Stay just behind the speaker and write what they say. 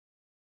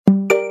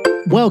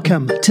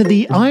Welcome to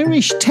the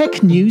Irish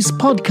Tech News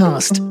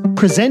Podcast,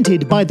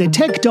 presented by the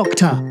Tech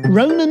Doctor,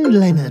 Ronan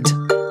Leonard.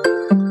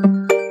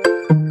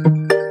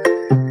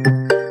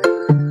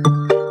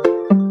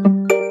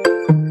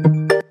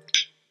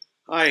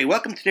 Hi,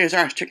 welcome to today's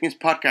Irish Tech News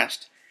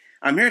Podcast.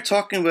 I'm here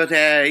talking with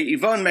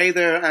Yvonne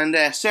Mather and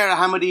Sara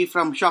Ahmadi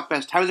from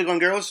Shopest. How's it going,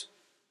 girls?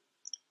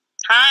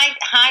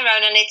 Hi,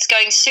 Ronan. It's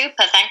going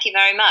super. Thank you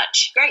very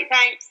much. Great,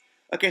 thanks.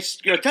 Okay,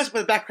 so, tell us about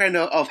the background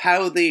of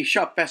how the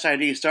Shopest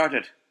idea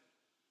started.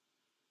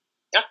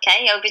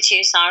 Okay, over to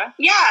you, Sara.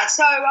 Yeah,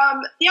 so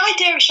the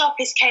idea of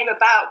Shopest came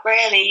about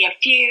really a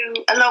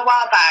little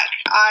while back.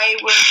 I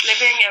was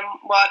living and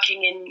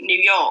working in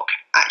New York,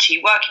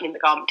 actually working in the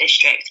garment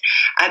district.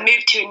 I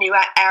moved to a new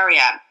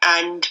area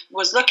and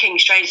was looking,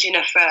 strangely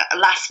enough, for a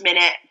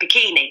last-minute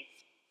bikini.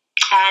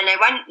 And I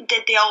went and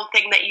did the old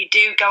thing that you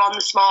do, go on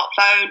the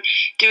smartphone,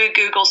 do a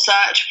Google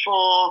search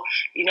for,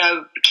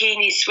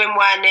 bikini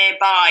swimwear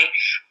nearby,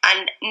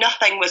 and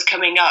nothing was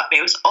coming up.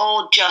 It was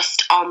all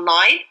just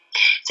online.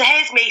 So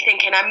here's me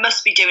thinking I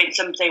must be doing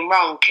something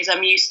wrong because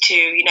I'm used to,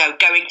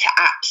 going to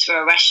apps for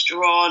a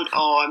restaurant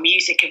or a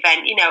music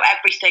event,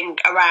 everything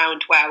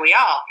around where we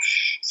are.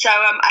 So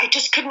I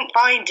just couldn't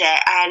find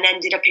it and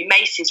ended up in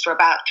Macy's for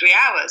about 3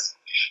 hours.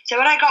 So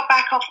when I got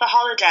back off the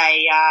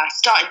holiday,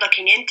 started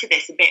looking into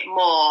this a bit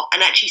more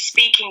and actually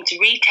speaking to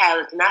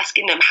retailers and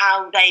asking them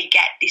how they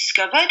get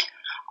discovered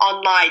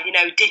online,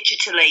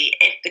 digitally,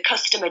 if the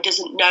customer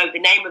doesn't know the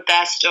name of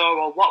their store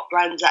or what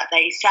brands that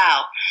they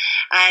sell.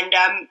 And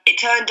it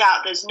turned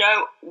out there's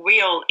no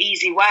real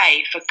easy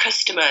way for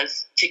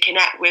customers to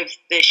connect with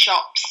the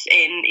shops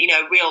in,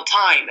 real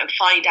time and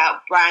find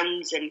out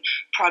brands and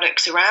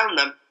products around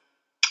them.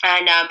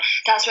 And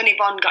that's when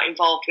Yvonne got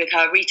involved with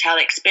her retail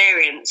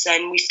experience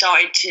and we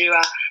started to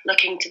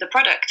look into the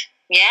product.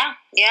 Yeah.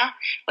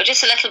 Well,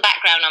 just a little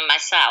background on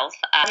myself.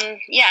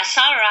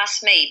 Sara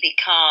asked me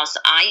because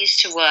I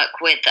used to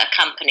work with a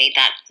company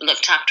that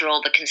looked after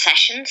all the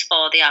concessions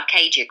for the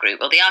Arcadia Group.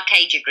 Well, the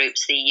Arcadia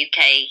Group's the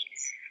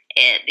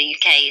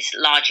UK's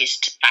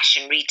largest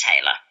fashion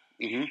retailer.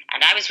 Mm-hmm.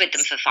 And I was with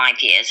them for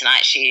 5 years, and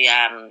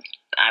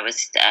I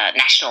was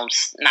national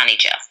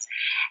manager.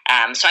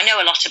 So I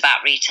know a lot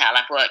about retail.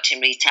 I've worked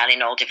in retail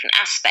in all different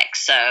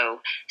aspects.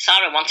 So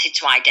Sara wanted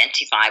to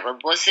identify, well,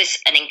 was this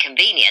an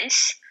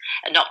inconvenience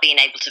and not being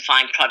able to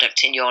find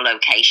product in your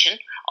location,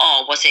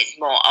 or was it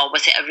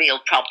a real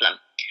problem?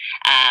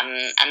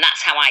 And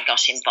that's how I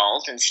got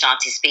involved and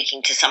started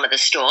speaking to some of the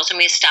stores, and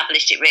we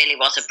established it really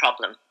was a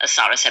problem, as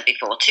Sara said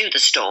before, to the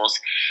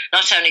stores,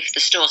 not only for the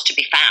stores to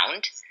be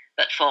found,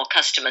 but for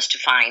customers to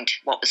find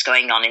what was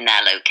going on in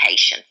their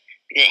location.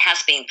 Because it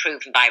has been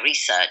proven by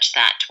research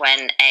that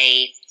when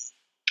a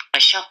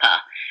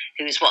shopper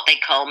who's what they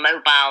call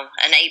mobile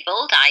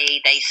enabled, i.e.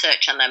 they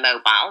search on their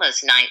mobile,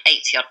 as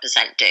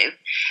 80% do,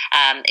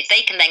 if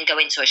they can then go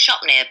into a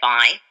shop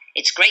nearby,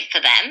 it's great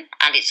for them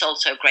and it's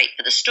also great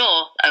for the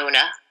store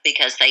owner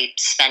because they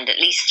spend at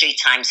least 3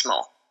 times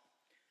more.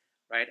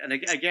 Right, and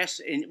I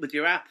guess with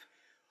your app,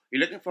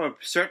 you're looking for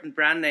certain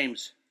brand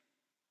names.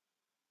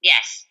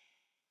 Yes.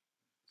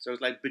 So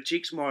it's like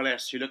boutiques more or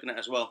less you're looking at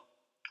as well.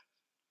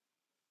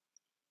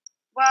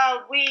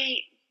 Well,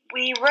 we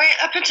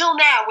up until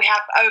now, we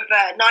have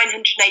over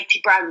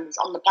 980 brands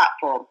on the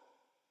platform.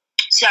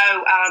 So,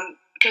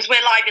 because we're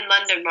live in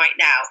London right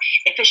now,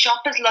 if a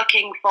shopper's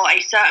looking for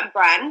a certain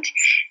brand,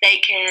 they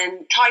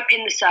can type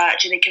in the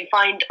search and they can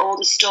find all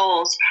the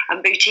stores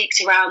and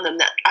boutiques around them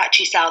that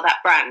actually sell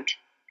that brand.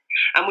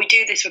 And we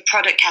do this for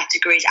product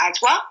categories as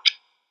well.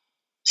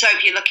 So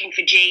if you're looking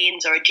for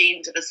jeans or a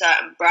jeans of a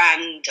certain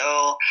brand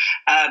or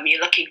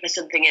you're looking for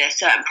something in a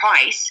certain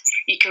price,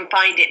 you can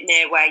find it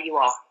near where you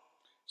are.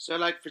 So,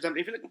 like, for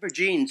example, if you're looking for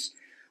jeans,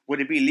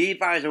 would it be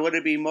Levi's or would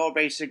it be more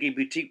basically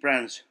boutique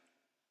brands?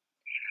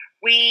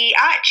 We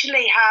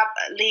actually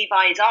have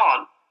Levi's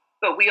on,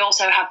 but we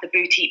also have the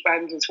boutique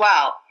brands as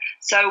well.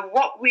 So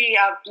what we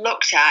have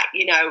looked at,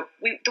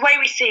 the way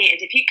we see it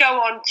is if you go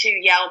on to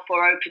Yelp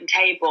or Open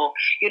Table,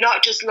 you're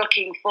not just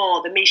looking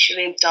for the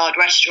Michelin-starred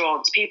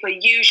restaurants. People are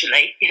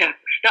usually,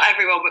 not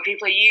everyone, but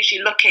people are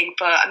usually looking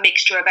for a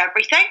mixture of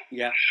everything.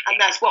 Yeah. And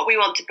that's what we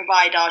want to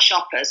provide our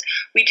shoppers.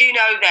 We do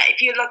know that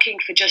if you're looking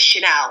for just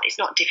Chanel, it's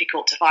not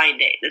difficult to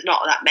find it. There's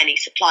not that many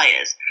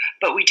suppliers.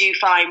 But we do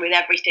find with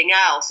everything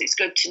else, it's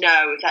good to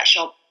know if that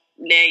shop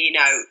near,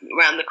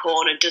 around the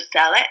corner does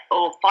sell it,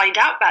 or find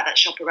out about that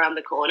shop around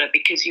the corner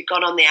because you've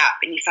gone on the app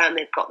and you found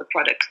they've got the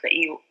products that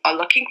you are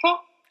looking for.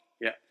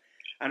 Yeah.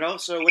 And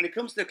also, when it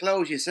comes to the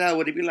clothes you sell,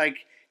 would it be like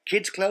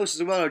kids' clothes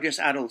as well or just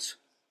adults?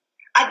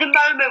 At the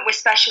moment, we're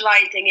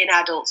specialising in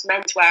adults,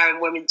 menswear and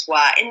women's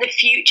wear. In the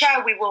future,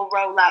 we will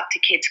roll out to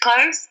kids'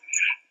 clothes.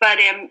 But,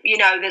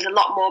 there's a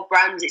lot more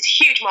brands. It's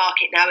a huge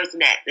market now,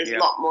 isn't it? There's a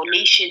lot more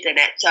niches in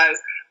it. So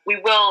we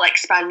will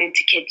expand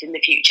into kids in the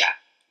future.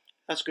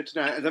 That's good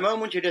to know. At the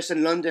moment, you're just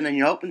in London and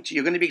you're going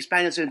to be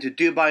expanding into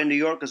Dubai and New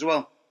York as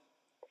well.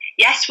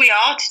 Yes, we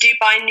are, to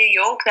Dubai and New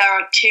York. There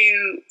are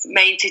 2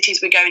 main cities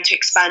we're going to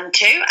expand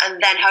to,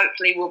 and then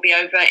hopefully we'll be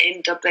over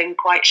in Dublin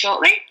quite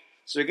shortly.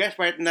 So I guess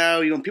right now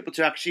you want people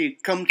to actually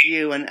come to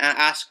you and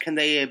ask, can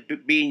they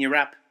be in your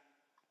app?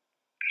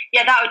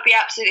 Yeah, that would be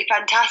absolutely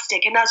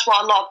fantastic. And that's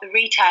what a lot of the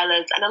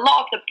retailers and a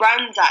lot of the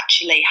brands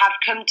actually have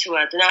come to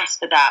us and asked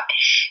for that.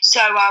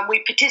 So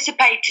we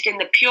participated in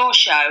the Pure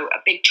Show,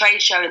 a big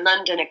trade show in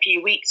London a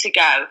few weeks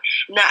ago.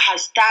 And that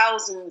has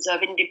thousands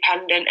of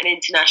independent and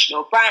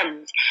international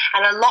brands.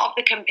 And a lot of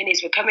the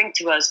companies were coming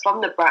to us from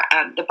the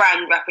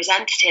brand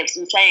representatives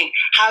and saying,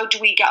 how do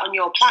we get on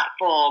your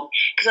platform?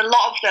 Because a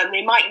lot of them,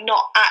 they might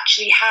not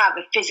actually have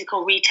a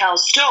physical retail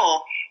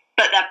store,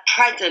 but they're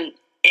present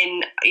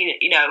in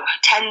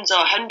tens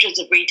or hundreds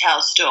of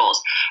retail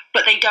stores,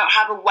 but they don't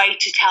have a way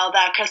to tell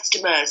their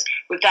customers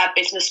with their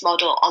business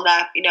model on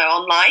their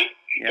online.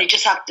 Yeah. They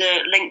just have to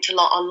link to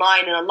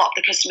online, and a lot of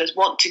the customers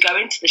want to go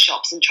into the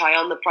shops and try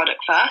on the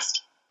product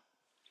first.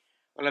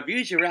 Well, I've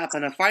used your app,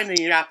 and I'm finding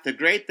your app, the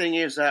great thing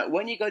is that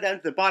when you go down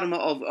to the bottom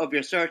of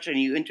your search and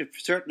you enter a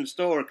certain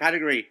store or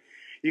category,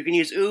 you can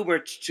use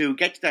Uber to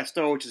get to that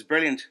store, which is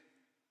brilliant.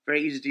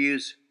 Very easy to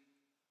use.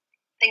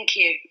 Thank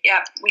you. Yeah,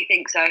 we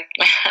think so.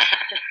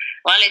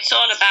 Well, it's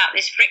all about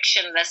this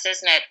frictionless,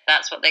 isn't it?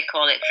 That's what they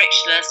call it,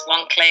 frictionless,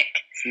 one click.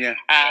 Yeah.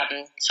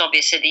 So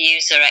obviously the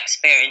user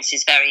experience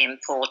is very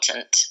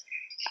important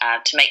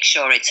to make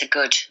sure it's a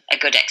good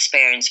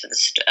experience for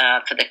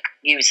the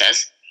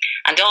users.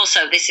 And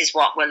also this is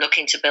what we're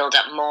looking to build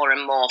up more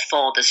and more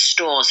for the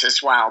stores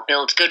as well,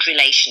 build good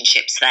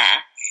relationships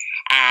there.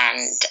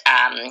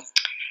 And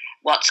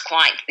what's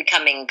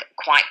becoming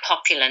quite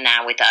popular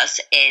now with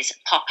us is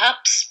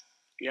pop-ups.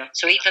 Yeah.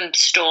 So even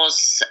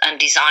stores and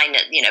designer,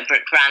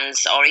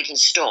 brands or even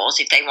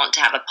stores, if they want to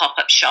have a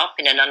pop-up shop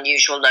in an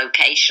unusual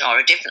location or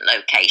a different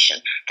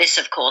location, this,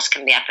 of course,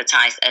 can be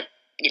advertised,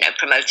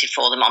 promoted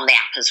for them on the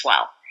app as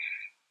well.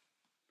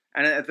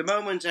 And at the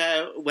moment,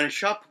 when a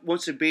shop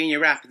wants to be in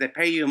your app, they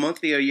pay you a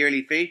monthly or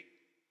yearly fee?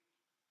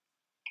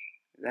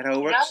 Is that how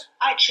it works?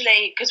 No,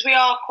 actually, because we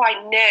are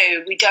quite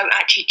new, we don't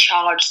actually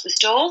charge the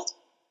stores.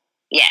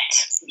 Yet.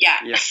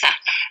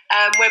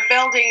 We're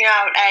building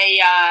out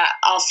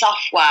our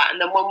software, and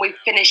then when we've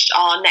finished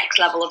our next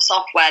level of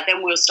software,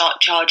 then we'll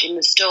start charging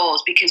the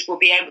stores, because we'll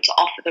be able to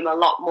offer them a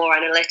lot more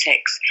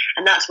analytics,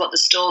 and that's what the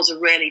stores are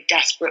really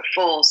desperate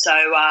for. So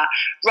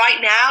right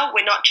now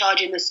we're not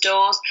charging the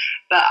stores,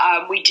 but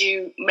we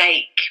do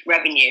make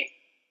revenue.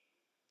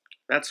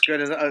 That's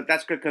good.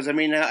 That's good, because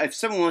if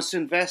someone wants to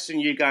invest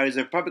in you guys,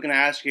 they're probably going to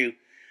ask you,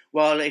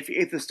 well,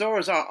 if the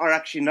stores are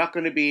actually not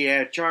going to be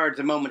charged at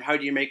the moment, how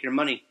do you make your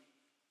money?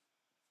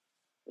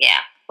 Yeah,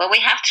 well, we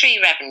have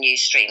 3 revenue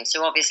streams,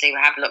 so obviously we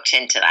have looked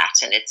into that,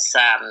 and it's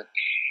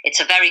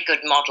a very good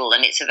model,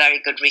 and it's a very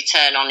good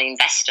return on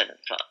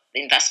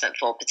investment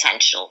for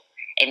potential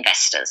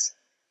investors.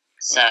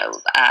 So,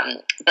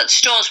 but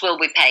stores will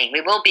be paying. We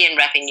will be in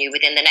revenue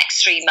within the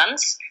next 3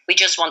 months. We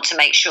just want to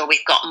make sure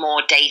we've got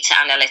more data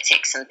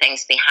analytics and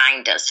things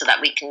behind us so that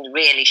we can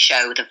really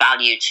show the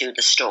value to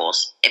the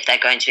stores if they're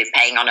going to be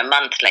paying on a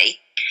monthly.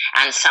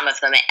 And some of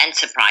them are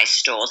enterprise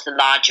stores, the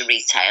larger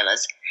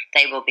retailers,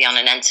 they will be on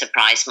an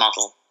enterprise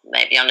model,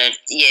 maybe on a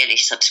yearly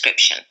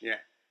subscription. Yeah,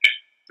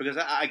 because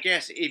I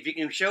guess if you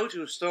can show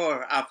to a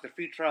store after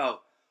free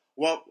trial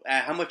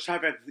how much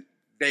traffic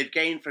they've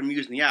gained from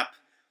using the app,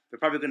 they're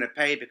probably going to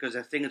pay because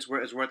they think it's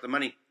worth the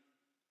money.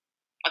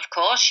 Of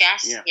course,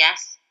 yes,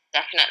 yes,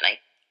 definitely.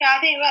 Yeah, I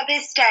think at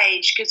this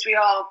stage, because we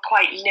are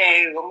quite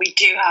new and we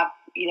do have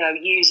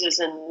users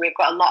and we've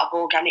got a lot of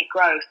organic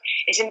growth,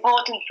 it's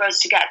important for us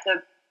to get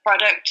the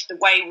product the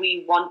way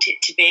we want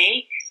it to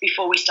be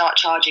before we start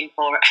charging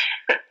for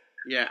it.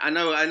 Yeah, I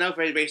know.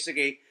 Very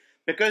basically,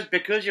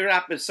 because your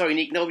app is so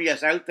unique, nobody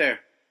else out there.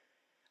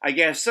 I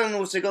guess someone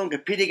wants to go and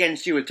compete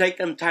against you, will take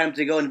them time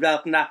to go and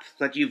develop an app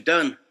that you've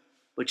done.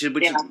 Which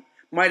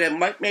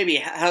might maybe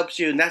helps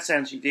you in that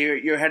sense.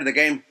 You're ahead of the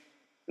game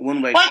in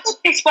one way. Well, I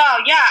think as well,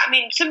 yeah. I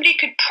mean, somebody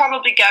could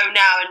probably go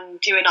now and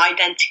do an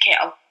identikit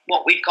of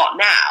what we've got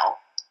now,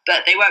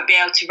 but they won't be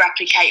able to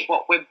replicate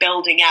what we're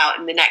building out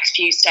in the next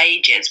few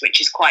stages, which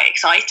is quite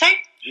exciting.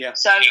 Yeah.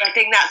 So I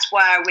think that's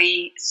where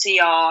we see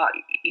our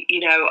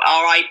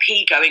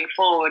IP going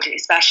forward,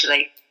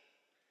 especially.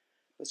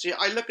 See,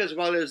 I look as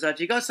well as that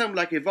you got someone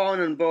like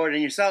Yvonne on board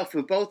and yourself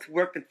who both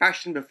worked in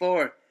fashion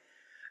before.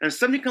 And if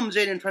somebody comes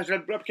in and tries to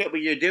replicate what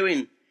you're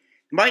doing,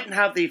 mightn't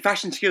have the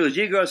fashion skills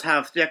you girls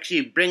have to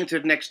actually bring it to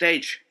the next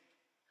stage.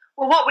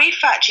 Well, what we've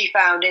actually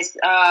found is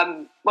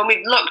when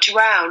we've looked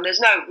around,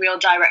 there's no real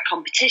direct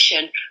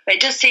competition, but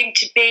it does seem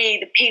to be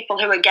the people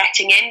who are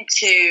getting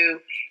into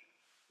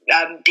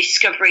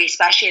discovery,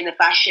 especially in the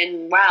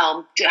fashion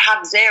realm, to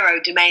have zero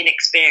domain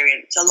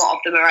experience. A lot of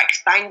them are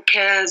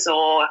ex-bankers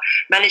or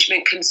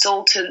management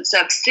consultants.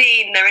 I've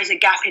seen there is a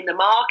gap in the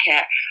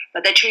market,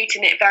 but they're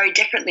treating it very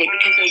differently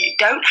because they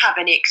don't have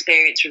any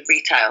experience with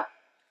retail.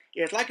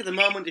 Yeah, it's like at the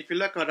moment, if you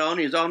look at all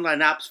these online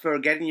apps for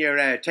getting your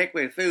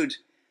takeaway food,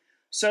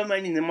 so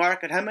many in the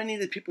market, how many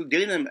of the people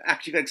doing them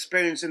actually got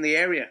experience in the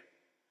area?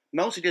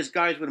 Mostly just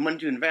guys with money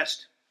to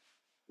invest.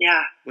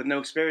 Yeah. With no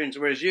experience,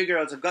 whereas you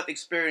girls have got the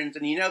experience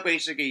and you know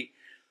basically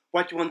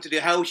what you want to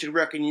do, how it should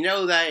work, and you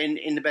know that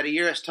in about a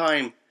year's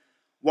time,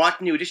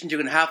 what new additions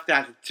you're going to have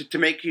to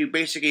make you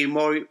basically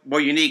more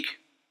unique.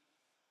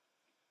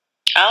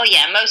 Oh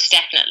yeah, most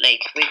definitely.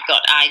 We've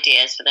got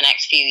ideas for the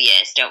next few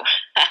years.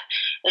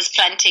 There's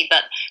plenty,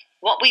 but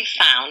what we've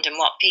found and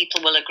what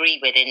people will agree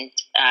with in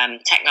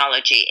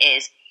technology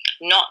is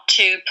not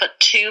to put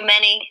too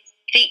many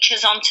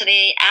features onto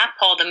the app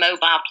or the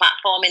mobile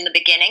platform in the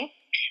beginning.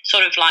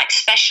 Sort of like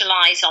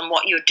specialize on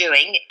what you're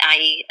doing,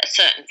 i.e.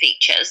 certain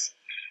features,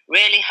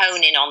 really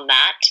hone in on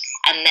that,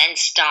 and then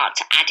start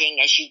adding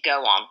as you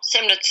go on.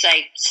 Similar to,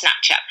 say,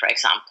 Snapchat, for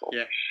example.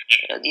 Yeah.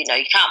 You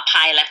can't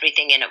pile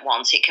everything in at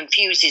once. It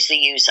confuses the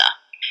user.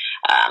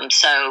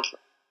 So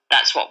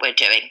that's what we're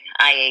doing.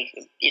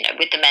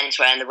 With the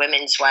menswear and the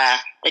women's wear,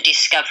 the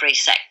discovery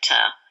sector,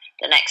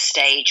 the next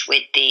stage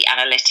with the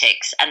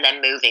analytics, and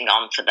then moving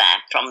on from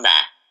there.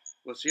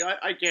 Well, see,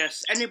 I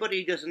guess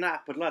anybody who does an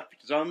app with a lot of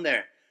features on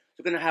there,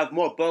 they're going to have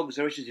more bugs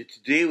or issues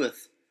to deal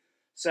with.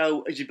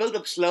 So as you build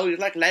up slowly,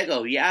 it's like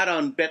Lego, you add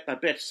on bit by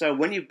bit. So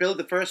when you build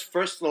the first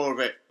floor of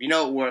it, you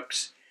know it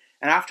works.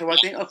 And after a while,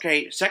 think,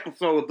 okay, second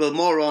floor will build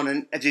more on.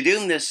 And as you're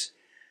doing this,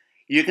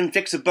 you can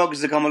fix the bugs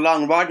as they come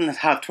along rather than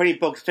have 20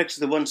 bugs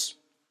fixed at once.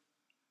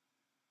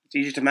 It's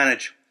easier to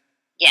manage.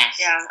 Yes.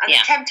 Yeah, and the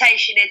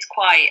temptation is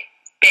quite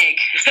big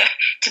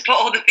to put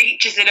all the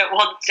features in at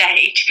one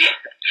stage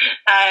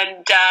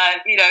and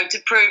to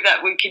prove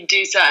that we can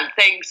do certain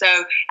things.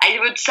 So I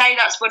would say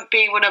that's would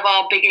be one of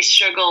our biggest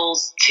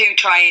struggles, to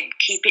try and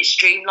keep it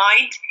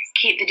streamlined,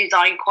 keep the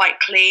design quite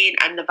clean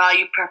and the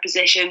value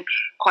proposition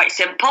quite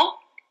simple,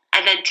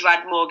 and then to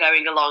add more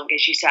going along,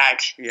 as you said.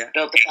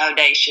 Build the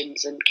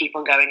foundations and keep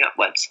on going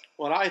upwards.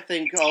 Well, I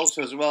think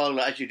also as well,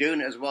 as you're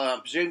doing it as well, I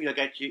presume you'll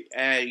get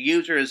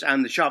users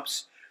and the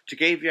shops to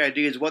give you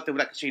ideas what they would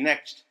like to see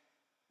next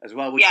as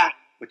well,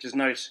 which is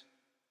nice.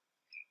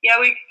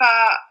 Yeah, we've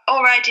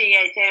already,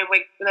 I think,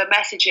 the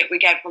message that we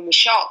get from the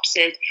shops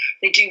is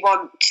they do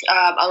want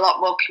a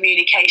lot more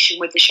communication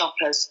with the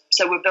shoppers.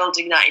 So we're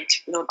building that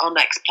into our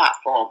next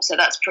platform. So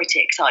that's pretty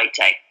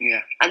exciting.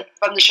 Yeah. And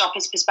from the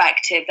shoppers'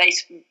 perspective, they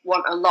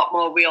want a lot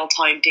more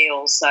real-time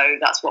deals. So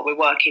that's what we're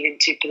working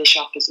into for the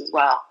shoppers as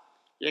well.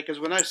 Yeah, because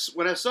when I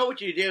saw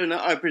what you're doing,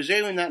 I'm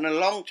presuming that in the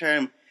long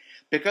term,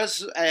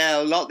 because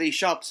a lot of these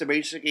shops are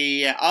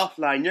basically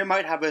offline, you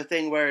might have a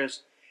thing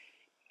whereas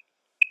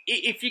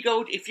if you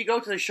go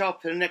to the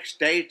shop the next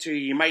day or two,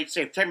 you might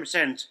save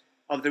 10%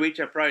 of the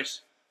retail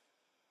price.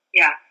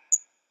 Yeah.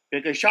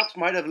 Because shops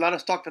might have a lot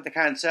of stock that they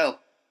can't sell.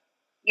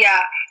 Yeah.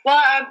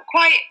 Well,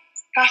 quite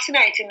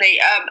fascinatingly,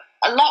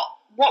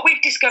 what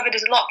we've discovered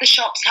is a lot of the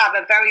shops have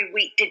a very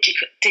weak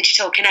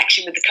digital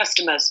connection with the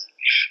customers.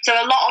 So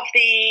a lot of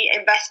the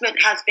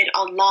investment has been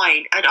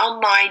online, and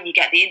online you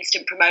get the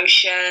instant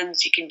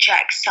promotions, you can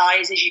check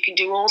sizes, you can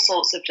do all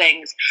sorts of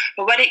things.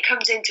 But when it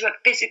comes into a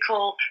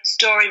physical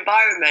store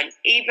environment,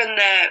 even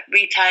the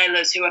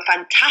retailers who are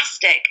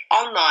fantastic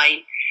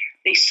online,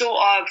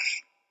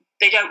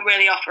 they don't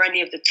really offer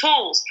any of the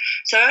tools.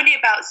 So only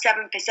about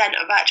 7%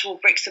 of actual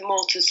bricks and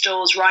mortar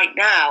stores right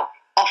now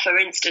offer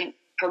instant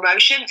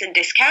promotions and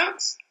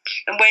discounts.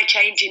 And we're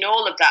changing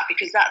all of that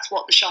because that's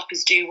what the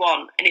shoppers do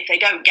want. And if they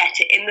don't get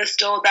it in the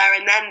store there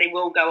and then, they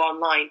will go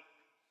online.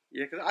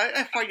 Yeah, because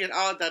I find it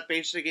odd that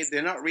basically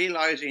they're not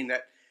realising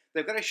that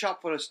they've got a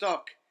shop full of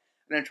stock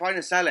and they're trying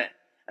to sell it.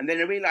 And then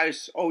they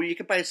realise, you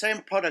can buy the same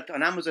product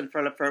on Amazon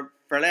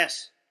for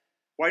less.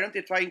 Why don't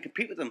they try and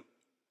compete with them?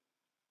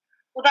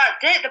 Well,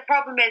 that's it. The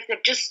problem is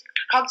they've just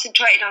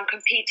concentrated on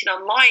competing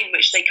online,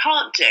 which they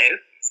can't do,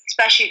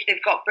 especially if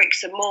they've got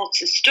bricks and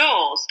mortar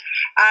stores.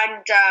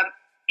 And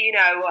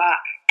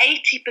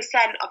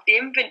 80% of the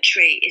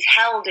inventory is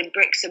held in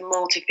bricks and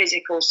mortar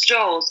physical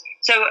stores.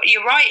 So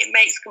you're right, it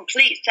makes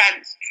complete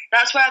sense.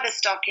 That's where the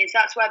stock is,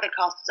 that's where the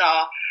costs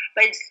are.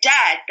 But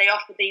instead, they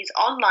offer these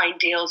online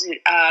deals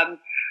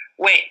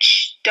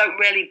which don't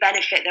really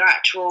benefit their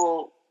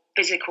actual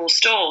physical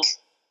stores.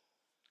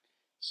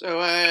 So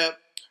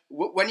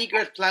when you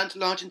guys plan to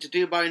launch into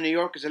Dubai and New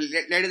York? Is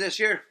it later this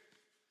year?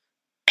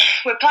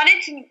 We're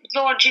planning to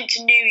launch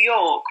into New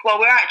York. Well,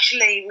 we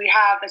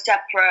have a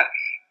separate...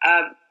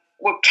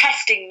 we're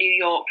testing New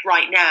York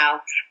right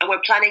now, and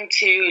we're planning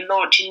to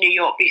launch in New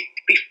York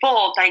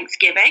before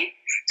Thanksgiving,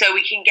 so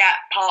we can get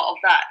part of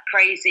that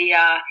crazy,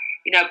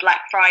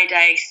 Black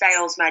Friday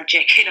sales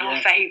magic in our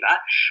favour,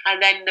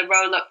 and then the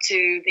roll up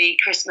to the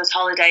Christmas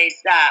holidays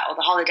there, or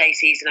the holiday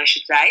season, I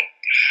should say.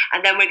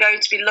 And then we're going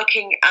to be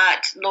looking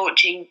at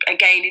launching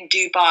again in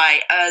Dubai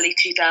early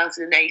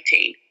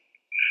 2018.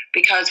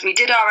 Because we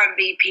did our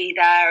MVP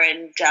there,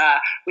 and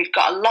we've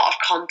got a lot of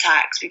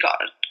contacts. We've got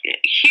a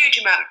huge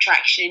amount of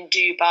traction in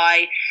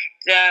Dubai.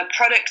 The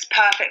product's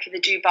perfect for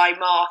the Dubai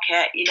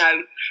market.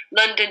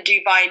 London,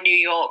 Dubai, and New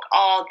York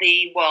are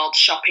the world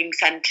shopping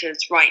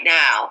centres right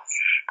now.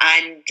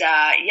 And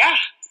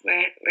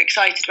we're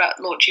excited about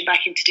launching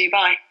back into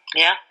Dubai.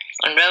 Yeah,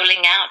 and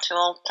rolling out to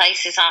all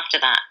places after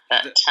that.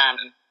 But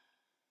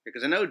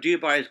because I know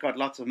Dubai's got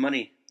lots of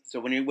money. So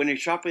when you're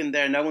shopping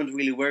there, no one's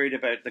really worried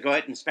about the go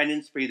out and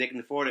spending spree. They can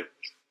afford it.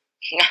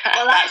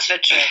 Well, that's for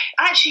true.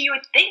 Actually, you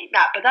would think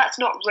that, but that's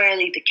not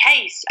really the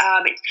case.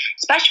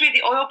 Especially with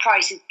the oil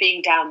prices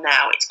being down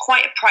now, it's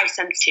quite a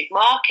price-sensitive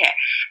market.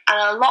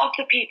 And a lot of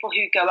the people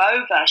who go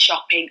over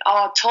shopping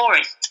are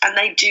tourists, and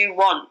they do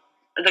want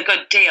the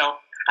good deal.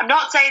 I'm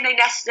not saying they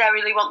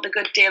necessarily want the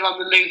good deal on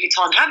the Louis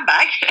Vuitton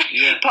handbag,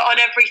 but on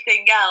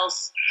everything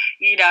else,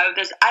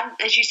 and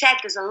as you said,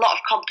 there's a lot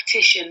of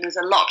competition. There's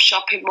a lot of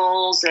shopping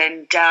malls,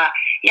 and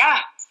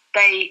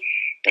they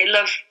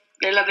love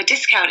a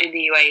discount in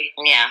the UAE.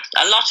 Yeah,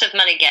 a lot of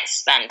money gets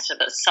spent,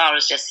 but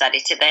Sara's just said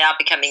it. They are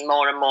becoming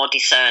more and more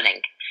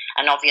discerning,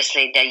 and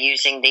obviously they're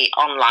using the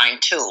online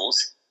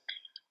tools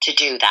to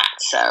do that.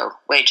 So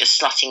we're just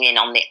slotting in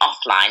on the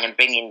offline and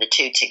bringing the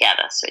two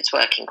together. So it's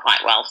working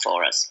quite well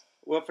for us.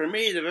 Well, for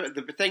me,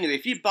 the thing is,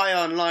 if you buy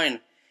online,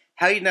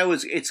 how do you know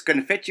it's going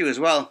to fit you as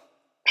well?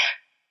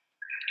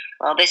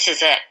 Well, this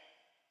is it.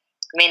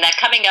 I mean, they're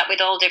coming up with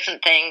all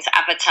different things,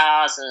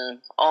 avatars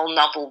and all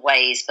novel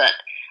ways. But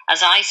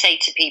as I say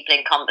to people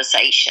in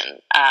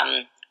conversation,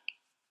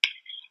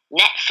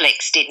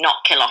 Netflix did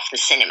not kill off the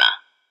cinema.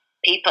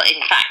 People,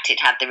 in fact, it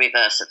had the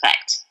reverse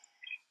effect.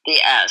 The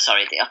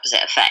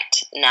opposite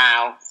effect.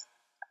 Now,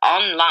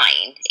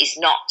 online is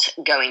not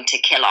going to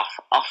kill off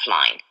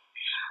offline.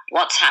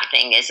 What's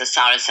happening is, as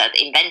Sara said,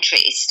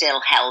 inventory is still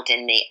held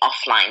in the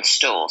offline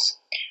stores.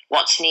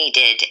 What's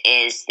needed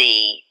is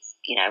the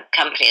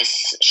company as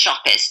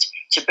Shopest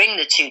to bring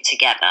the two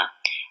together,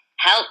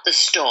 help the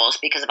stores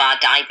because of our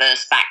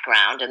diverse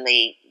background and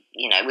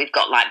we've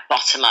got like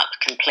bottom up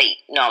complete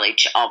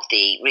knowledge of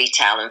the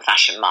retail and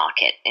fashion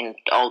market in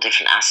all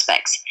different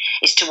aspects,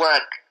 is to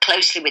work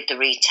closely with the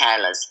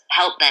retailers,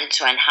 help them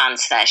to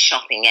enhance their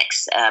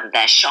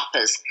their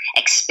shoppers'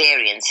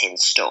 experience in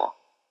store.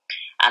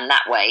 And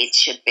that way it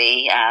should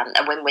be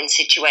a win-win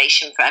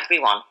situation for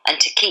everyone. And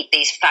to keep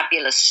these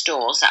fabulous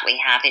stores that we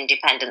have,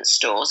 independent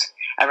stores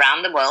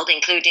around the world,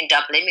 including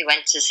Dublin. We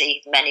went to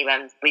see many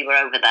when we were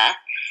over there.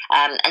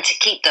 And to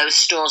keep those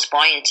stores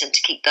buoyant and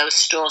to keep those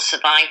stores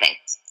surviving.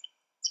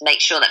 To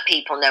make sure that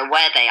people know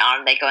where they are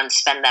and they go and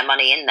spend their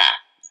money in there.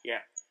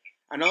 Yeah.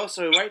 And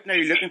also, right now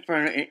you're looking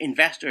for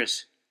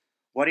investors.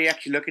 What are you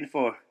actually looking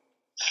for?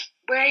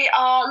 We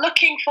are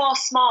looking for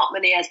smart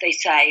money, as they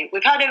say.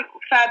 We've had a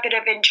fair bit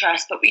of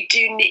interest, but we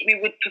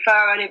would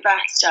prefer an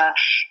investor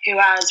who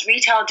has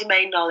retail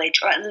domain knowledge,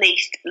 or at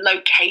least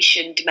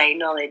location domain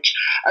knowledge.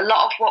 A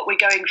lot of what we're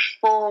going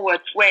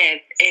forward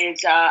with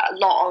is a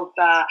lot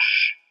of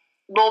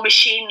more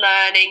machine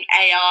learning,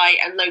 AI,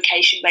 and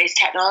location-based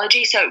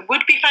technology. So it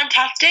would be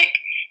fantastic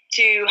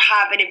to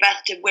have an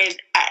investor with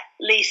at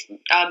least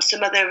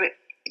some of the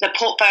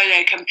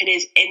portfolio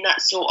companies in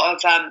that sort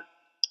of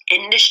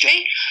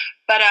industry.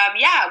 But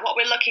what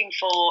we're looking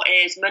for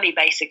is money,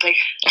 basically.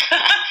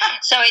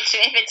 So if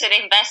it's an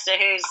investor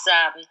who's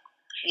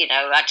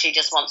actually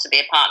just wants to be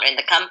a partner in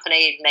the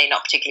company, may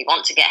not particularly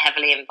want to get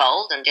heavily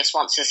involved and just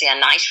wants to see a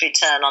nice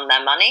return on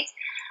their money,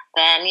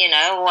 then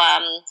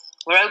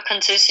we're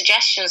open to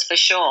suggestions for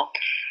sure.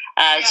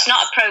 It's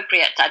not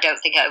appropriate, I don't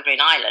think, over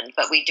in Ireland,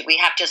 but we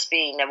have just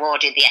been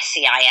awarded the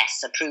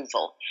SCIS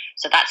approval,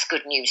 so that's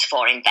good news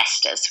for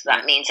investors.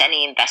 That means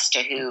any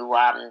investor who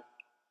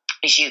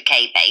is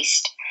UK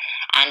based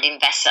and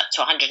invests up to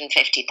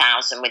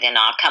 150,000 within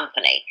our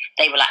company,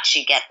 they will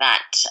actually get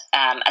that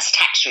as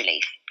tax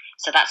relief.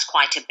 So that's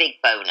quite a big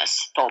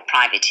bonus for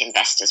private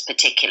investors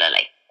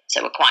particularly.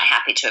 So we're quite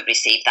happy to have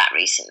received that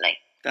recently.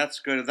 That's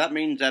good. That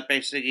means that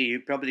basically you're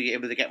probably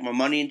able to get more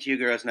money into you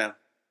girls now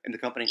in the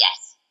company.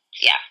 Yes.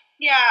 Yeah.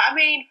 Yeah, I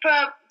mean,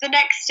 for the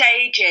next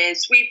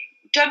stages, we've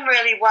done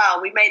really well.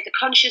 We made the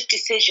conscious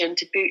decision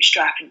to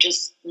bootstrap and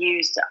just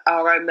use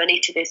our own money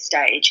to this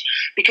stage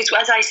because,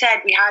 as I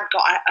said, we had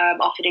got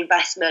offered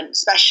investment,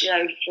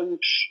 especially from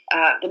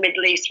the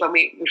Middle East when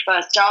we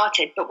first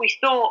started. But we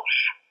thought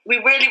we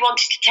really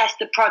wanted to test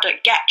the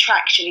product, get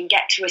traction and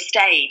get to a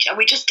stage. And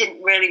we just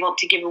didn't really want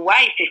to give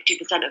away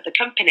 50% of the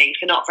company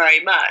for not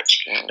very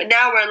much. Mm. But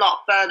now we're a lot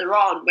further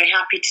on. We're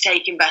happy to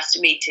take investor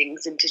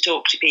meetings and to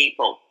talk to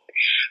people.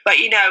 But,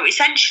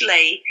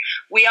 essentially,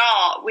 we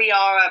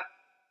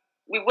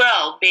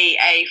will be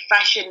a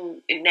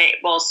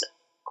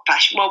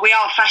we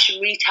are a fashion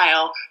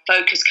retail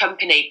focused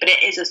company, but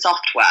it is a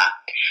software.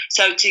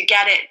 So to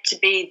get it to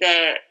be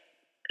the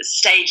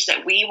stage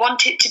that we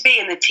want it to be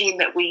and the team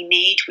that we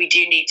do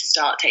need to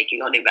start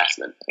taking on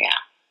investment. Yeah,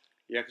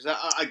 because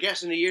I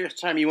guess in a year's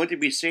time you want to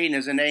be seen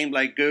as a name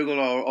like Google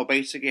or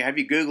basically, have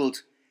you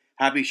Googled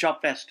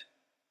Shopest?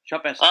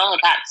 Oh,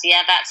 that's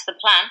the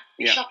plan.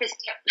 Yeah. Shopest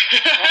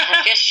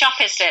it. Just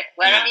Shopest it.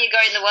 Wherever you go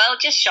in the world,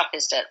 just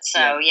Shopest it.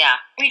 So, yeah.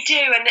 We do.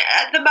 And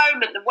at the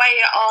moment, the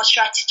way our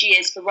strategy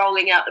is for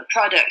rolling out the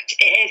product,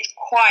 it is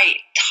quite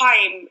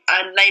time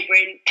and labour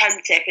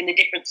intensive in the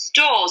different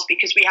stores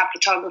because we have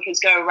photographers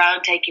go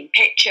around taking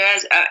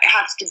pictures. It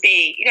has to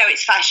be,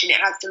 it's fashion.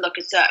 It has to look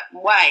a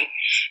certain way.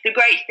 The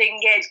great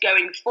thing is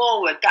going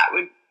forward, that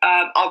would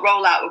our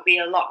rollout would be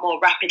a lot more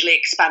rapidly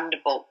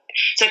expandable.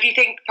 So if you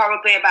think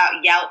probably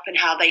about Yelp and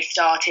how they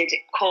started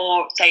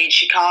core, say in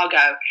Chicago,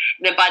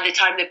 and then by the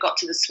time they've got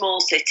to the small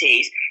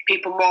cities,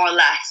 people more or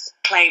less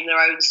claim their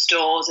own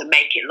stores and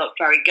make it look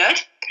very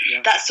good.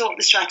 Yeah. That's sort of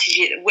the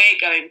strategy that we're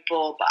going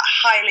for, but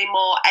highly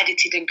more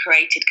edited and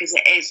created because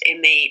it is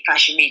in the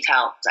fashion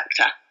retail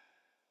sector.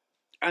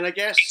 And I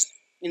guess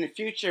in the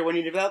future, when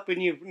you develop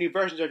new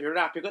versions of your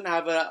app, you're going to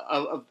have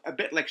a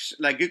bit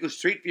like Google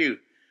Street View,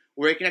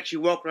 where you can actually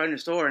walk around the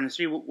store and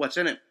see what's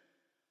in it.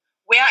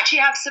 We actually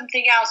have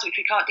something else which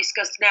we can't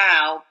discuss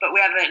now, but we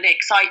have an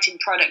exciting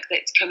product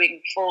that's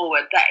coming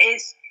forward that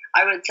is,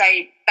 I would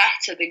say,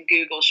 better than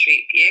Google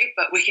Street View,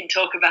 but we can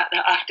talk about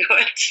that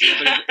afterwards.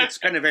 Yeah, but it's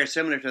kind of very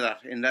similar to that,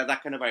 in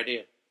that kind of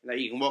idea, that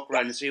you can walk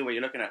around and see what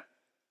you're looking at.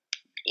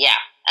 Yeah,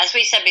 as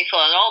we said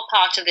before, it's all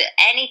part of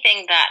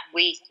anything that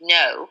we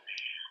know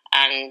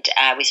and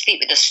we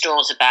speak with the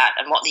stores about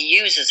and what the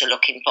users are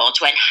looking for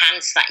to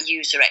enhance that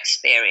user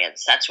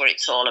experience. That's what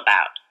it's all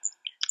about.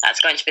 That's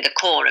going to be the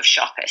core of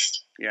Shopest.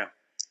 Yeah,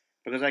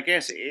 because I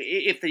guess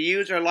if the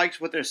user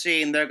likes what they're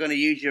seeing, they're going to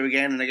use you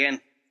again and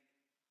again.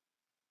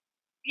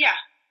 Yeah.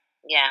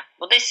 Yeah,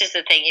 well, this is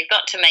the thing. You've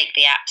got to make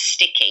the app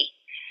sticky,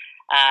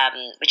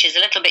 which is a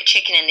little bit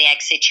chicken and the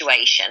egg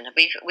situation.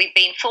 We've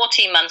been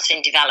 14 months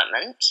in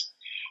development.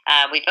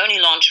 We've only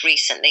launched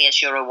recently, as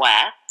you're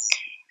aware.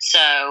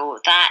 So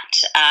that,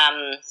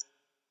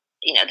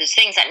 there's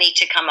things that need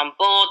to come on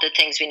board, the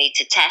things we need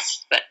to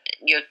test, but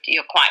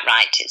you're quite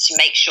right. It's to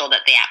make sure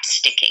that the app's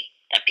sticky,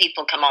 that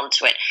people come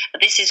onto it.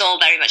 But this is all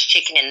very much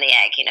chicken and the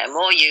egg,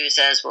 more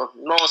users,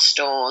 more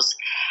stores,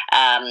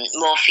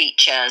 more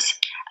features.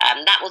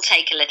 That will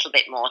take a little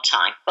bit more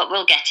time, but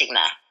we're getting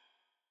there.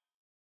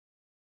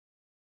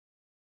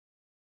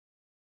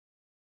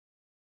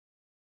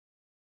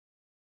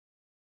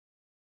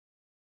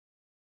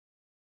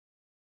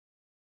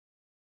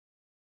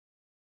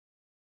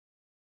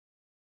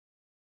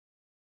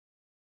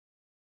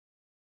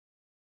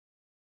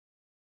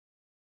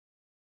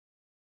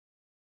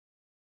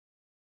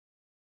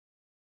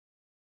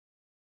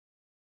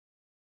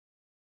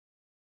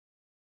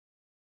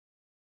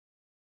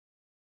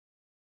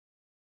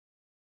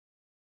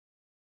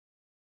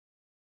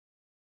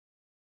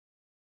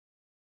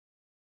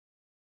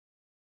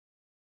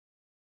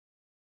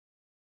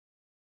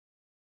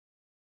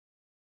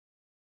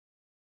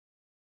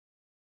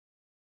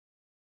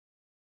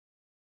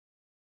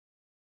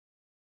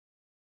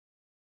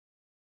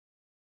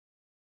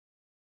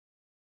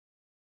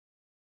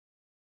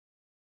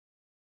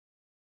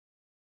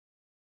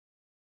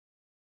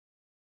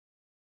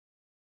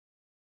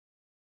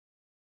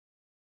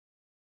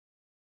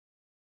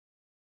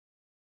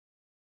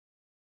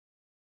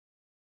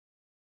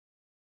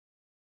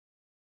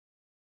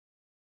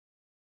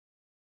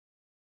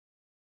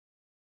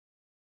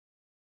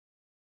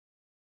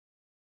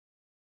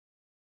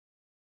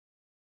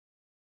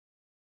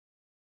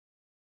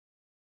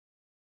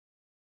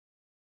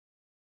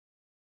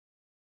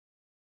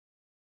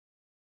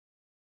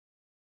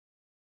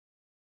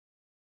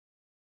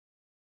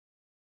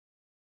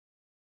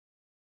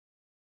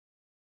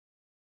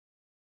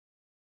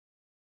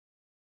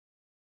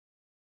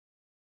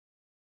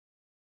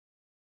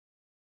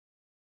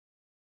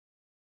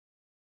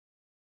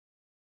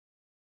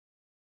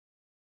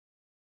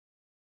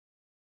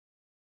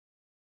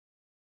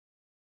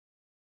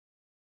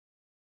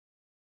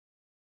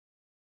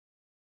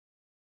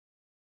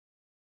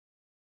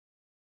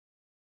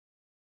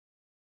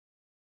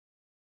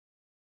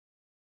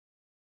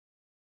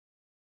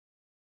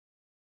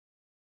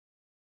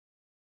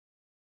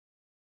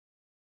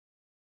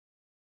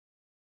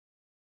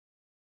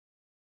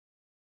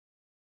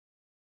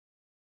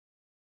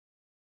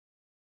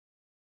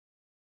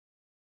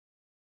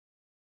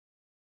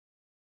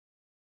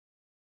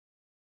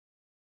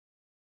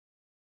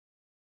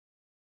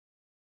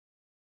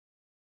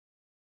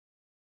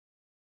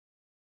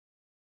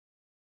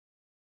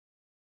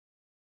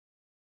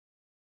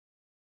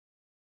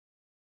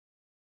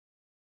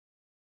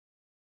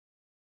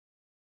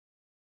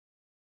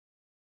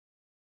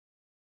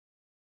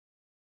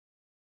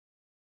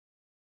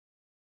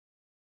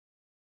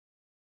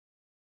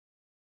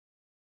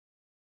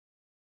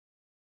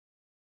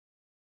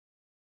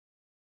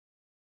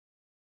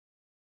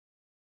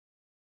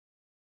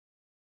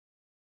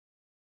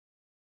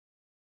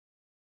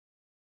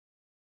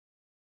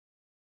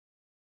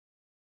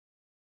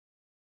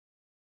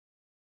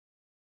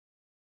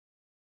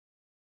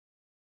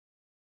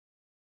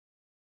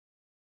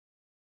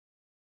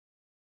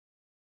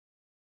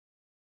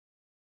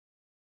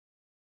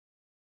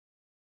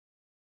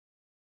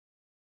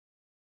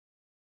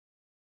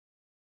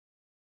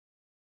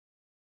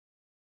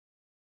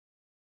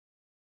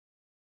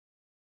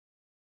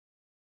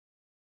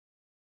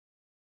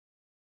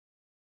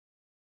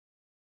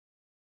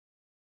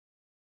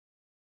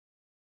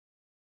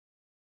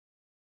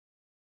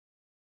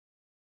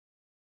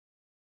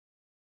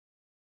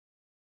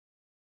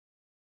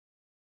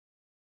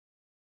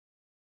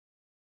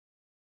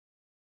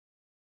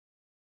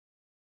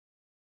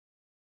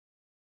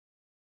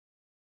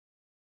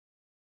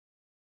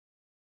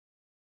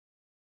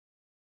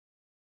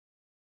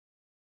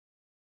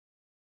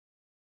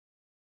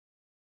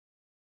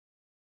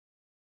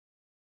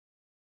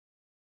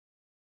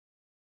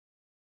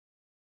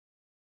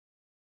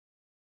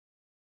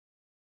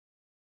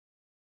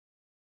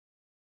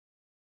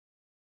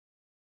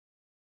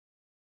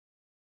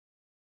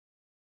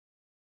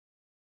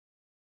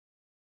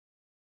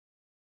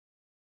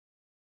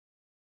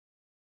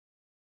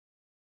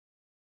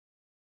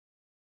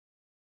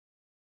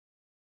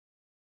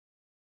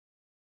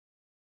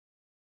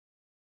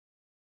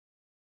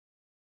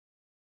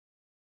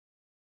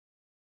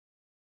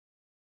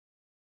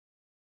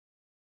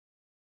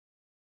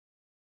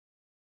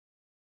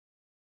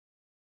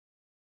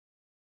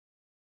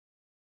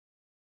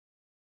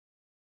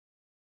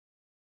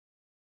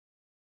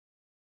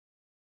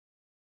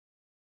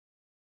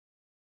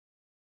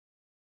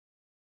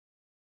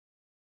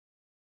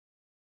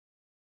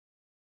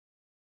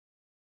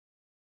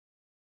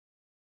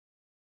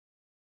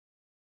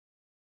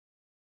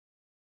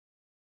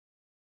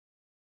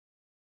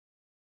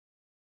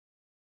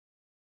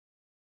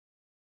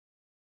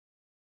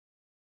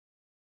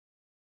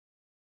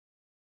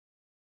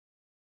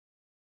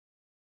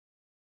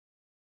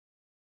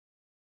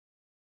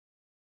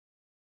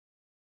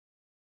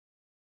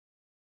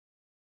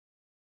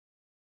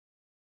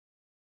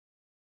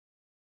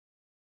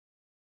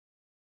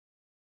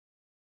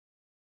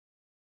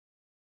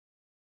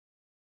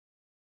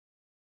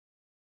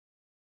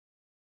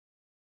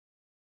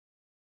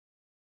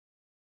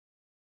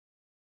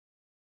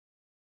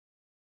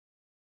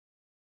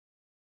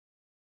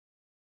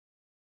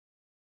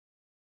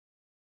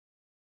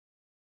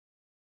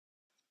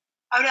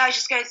 Oh no, I was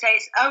just going to say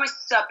it's always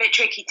a bit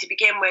tricky to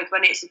begin with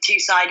when it's a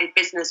two-sided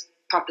business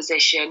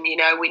proposition. You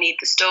know, we need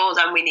the stores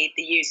and we need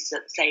the users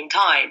at the same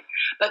time.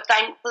 But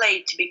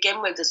thankfully, to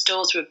begin with, the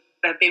stores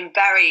have been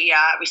very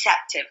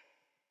receptive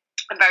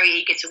and very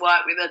eager to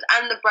work with us,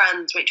 and the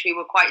brands, which we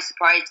were quite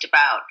surprised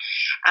about.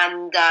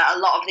 And a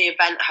lot of the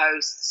event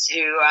hosts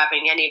who are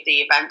having any of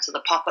the events or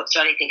the pop-ups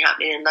or anything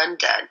happening in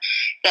London,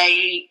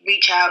 they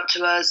reach out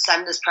to us,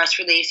 send us press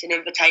release and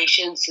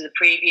invitations to the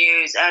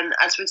previews. And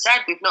as we've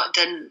said, we've not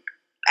done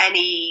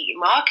any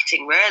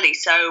marketing really,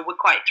 so we're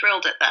quite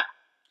thrilled at that.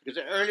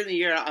 Because early in the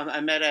year,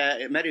 I met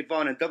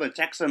Yvonne in Dublin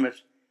Tech Summit,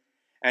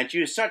 and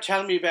she started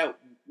telling me about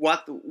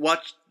what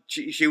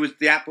she was,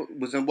 the app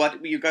was, and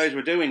what you guys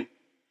were doing.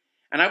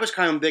 And I was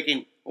kind of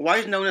thinking, why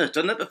has no one else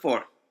done it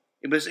before?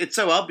 It's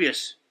so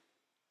obvious.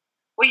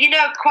 Well, you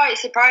know, quite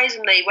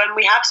surprisingly, when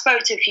we have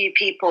spoken to a few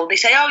people, they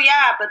say, oh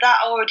yeah, but that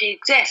already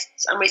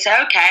exists. And we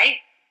say, okay,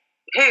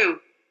 who?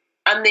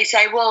 And they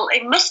say, well,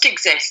 it must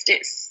exist.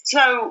 It's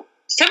so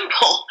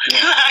simple.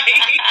 Yeah.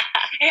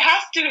 It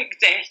has to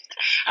exist.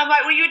 I'm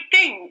like, well, you'd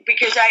think,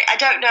 because I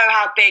don't know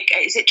how big,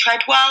 is it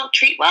Treatwell?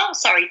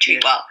 Sorry,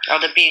 Treatwell. Yeah. Or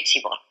the beauty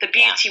one. The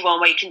beauty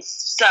one where you can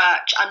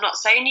search. I'm not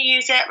saying you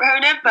use it,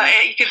 Ronan, but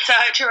you can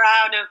search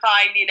around and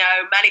find, you know,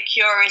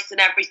 manicurists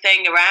and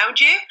everything around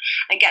you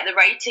and get the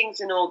ratings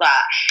and all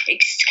that.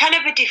 It's kind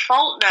of a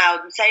default now.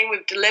 The same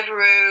with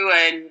Deliveroo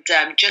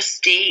and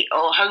Just Eat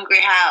or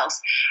Hungry House.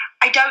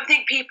 I don't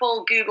think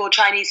people Google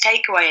Chinese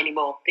takeaway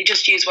anymore. They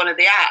just use one of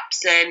the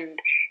apps, and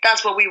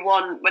that's what we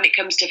want when it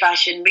comes to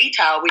fashion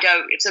retail. We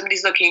don't, if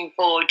somebody's looking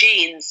for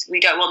jeans,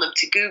 we don't want them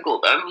to Google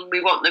them.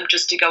 We want them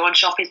just to go on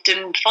Shopest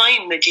and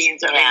find the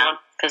jeans that they want.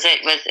 Because it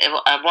was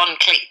a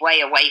one-click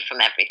way away from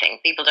everything.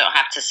 People don't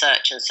have to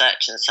search and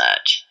search and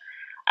search.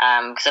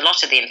 Because a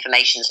lot of the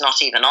information's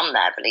not even on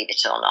there, believe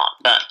it or not.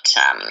 But,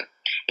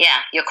 yeah,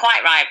 you're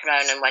quite right,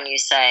 Ronan, when you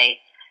say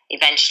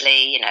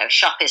eventually, you know,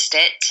 Shopest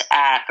it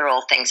for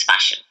all things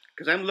fashion.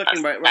 Because I'm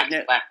looking right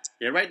now.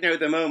 Yeah, right now at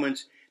the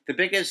moment, the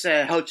biggest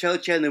hotel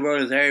chain in the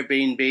world is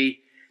Airbnb.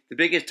 The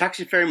biggest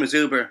taxi firm is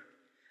Uber,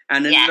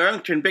 and in the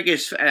long term,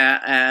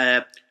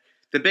 the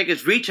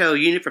biggest retail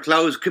unit for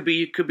clothes could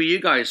be you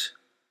guys.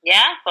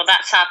 Yeah, well,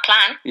 that's our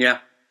plan. Yeah,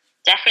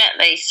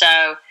 definitely.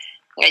 So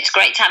it's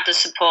great to have the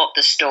support of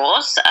the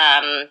stores.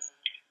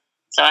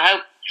 So I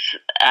hope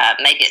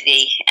maybe at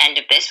the end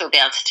of this we'll be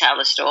able to tell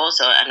the stores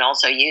and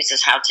also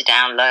users how to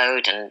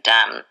download. And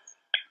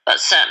but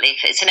certainly,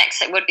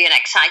 it would be an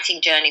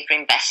exciting journey for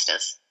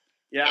investors.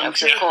 Yeah, you know,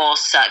 of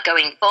course,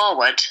 going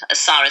forward, as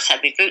Sara said,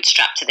 we've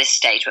bootstrapped to this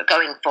stage. But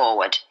going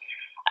forward,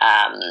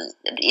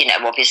 you know,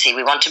 obviously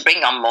we want to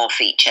bring on more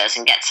features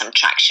and get some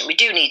traction. We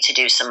do need to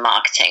do some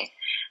marketing.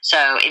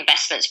 So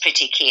investment's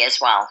pretty key as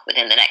well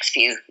within the next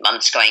few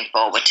months going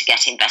forward to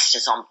get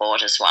investors on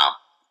board as well.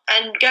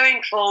 And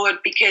going forward,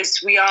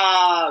 because we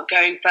are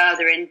going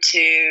further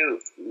into,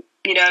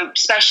 you know,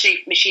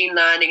 especially machine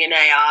learning and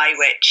AI,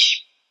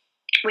 which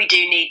we do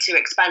need to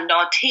expand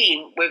our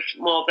team with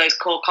more of those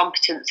core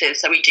competencies.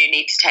 So we do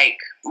need to take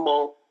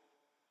more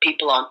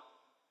people on.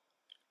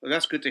 Well,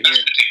 that's good to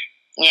hear.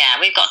 Yeah,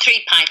 we've got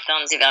 3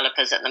 Python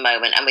developers at the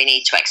moment, and we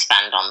need to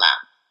expand on that.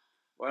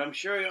 Well, I'm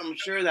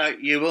sure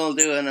that you will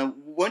do. And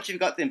once you've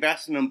got the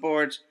investment on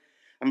board,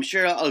 I'm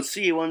sure I'll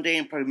see you one day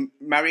in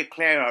Marie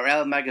Claire or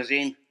Elle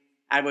magazine.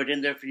 Advert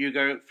in there for you,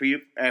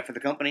 for the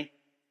company.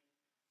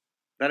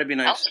 That'd be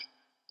nice. Oh,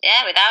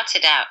 yeah, without a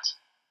doubt.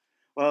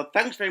 Well,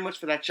 thanks very much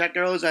for that chat,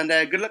 girls, and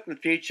good luck in the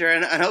future.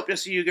 And I hope to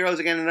see you girls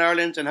again in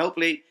Ireland, and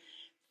hopefully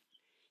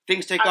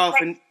things take off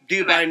in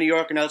Dubai, New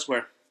York, and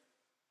elsewhere.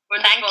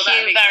 Thank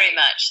you very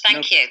much.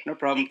 Thank you. No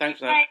problem. Thanks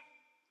for that.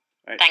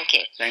 Right. Thank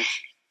you. Thanks.